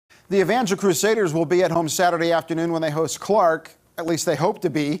The Evangel Crusaders will be at home Saturday afternoon when they host Clarke. At least they hope to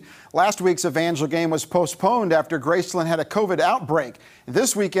be. Last week's Evangel game was postponed after Graceland had a COVID outbreak.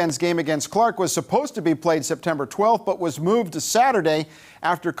 This weekend's game against Clarke was supposed to be played September 12th, but was moved to Saturday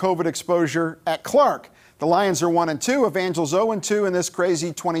after COVID exposure at Clarke. The Lions are 1-2, Evangel's 0-2 in this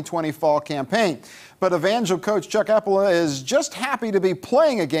crazy 2020 fall campaign. But Evangel coach Chuck Epola is just happy to be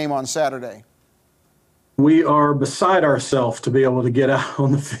playing a game on Saturday. We are beside ourselves to be able to get out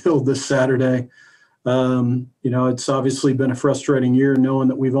on the field this Saturday. It's obviously been a frustrating year knowing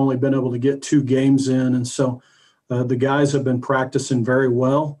that we've only been able to get 2 games in. And so the guys have been practicing very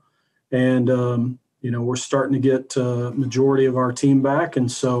well. And, we're starting to get majority of our team back.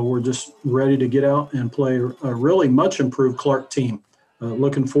 And so we're just ready to get out and play a really much improved Clarke team.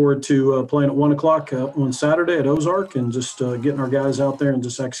 Looking forward to playing at 1 o'clock on Saturday at Ozark and just getting our guys out there and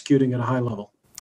just executing at a high level.